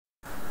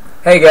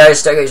Hey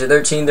guys,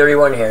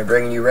 Stargazer1331 here,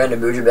 bringing you random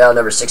Mugen battle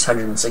number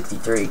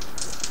 663.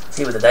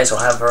 See what the dice will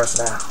have for us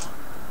now.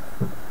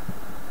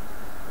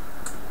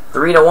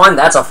 3 to 1,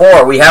 that's a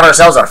 4. We have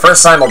ourselves our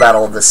first simul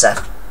battle of this set.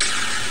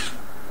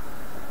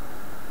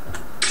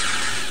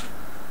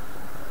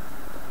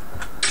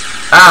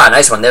 Ah,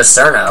 nice one. There's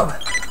Cirno.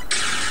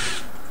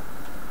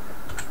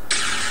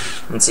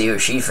 Let's see who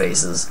she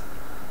faces.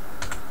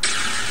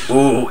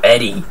 Ooh,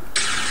 Eddie.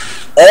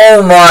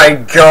 Oh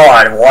my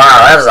god,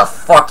 wow, that is a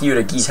fuck you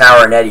to Geese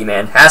Howard and Eddie,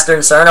 man. Hastur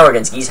and Cirno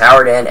against Geese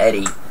Howard and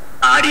Eddie.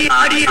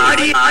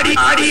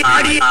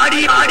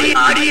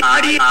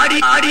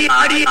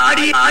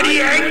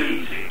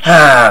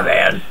 Ah,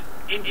 man.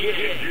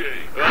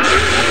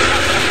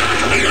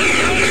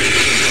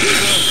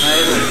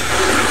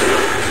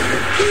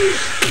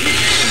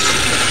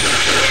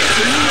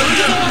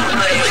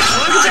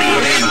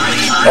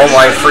 Oh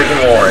my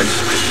freaking lord.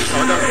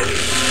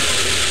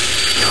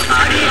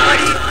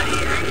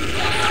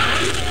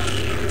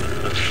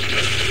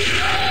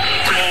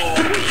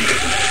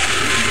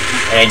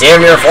 And a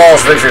damn near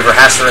flawless victory for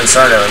Hastur and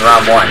Cirno in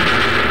round 1.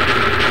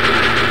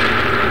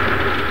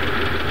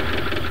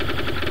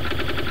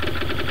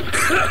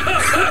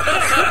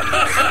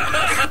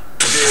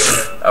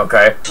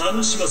 Okay.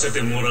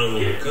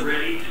 Get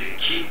ready to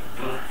kick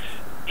butt.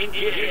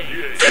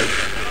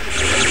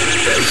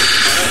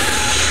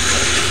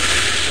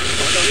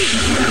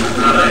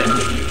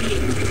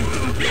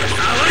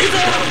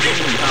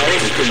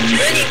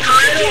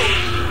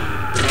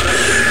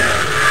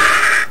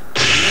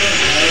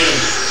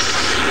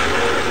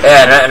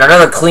 Yeah, and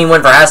another clean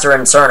win for Hastur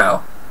and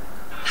Cirno.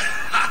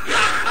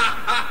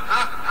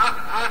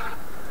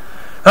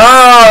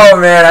 Oh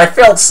man, I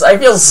feel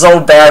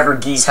so bad for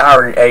Geese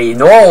Howard and Eddie.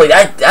 Normally,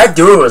 that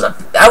duo was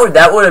that would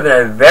have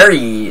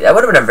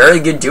been a very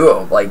good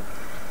duo. Like,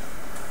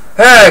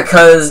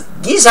 because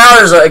Geese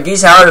Howard is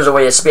a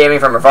way of spamming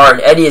from afar,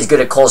 and Eddie is good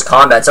at close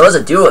combat. So as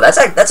a duo,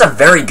 that's a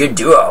very good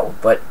duo.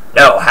 But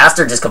no,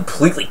 Hastur just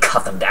completely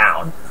cut them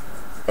down.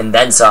 And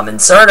then some. And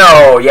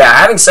Cirno, yeah,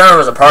 having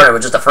Cirno as a partner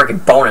was just a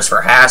freaking bonus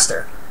for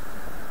Hastur.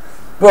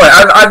 Boy,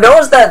 I've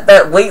noticed that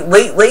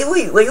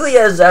lately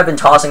as I've been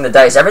tossing the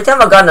dice,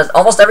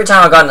 almost every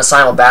time I've gotten a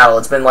simul battle,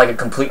 it's been like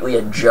completely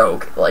a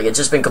joke. Like, it's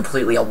just been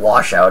completely a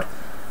washout.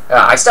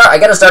 I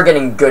gotta start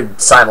getting good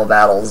simul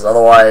battles,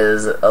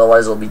 otherwise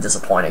it'll be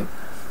disappointing.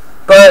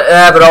 But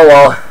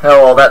oh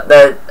well.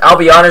 That I'll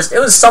be honest, it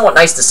was somewhat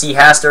nice to see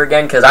Hastur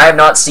again, because I have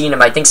not seen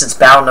him, I think, since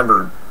battle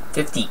number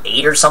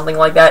 58 or something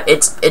like that.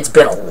 It's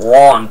been a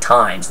long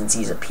time since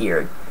he's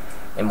appeared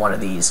in one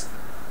of these.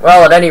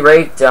 Well, at any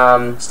rate,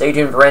 stay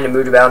tuned for random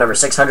Mugen battle number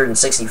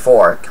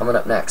 664 coming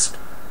up next.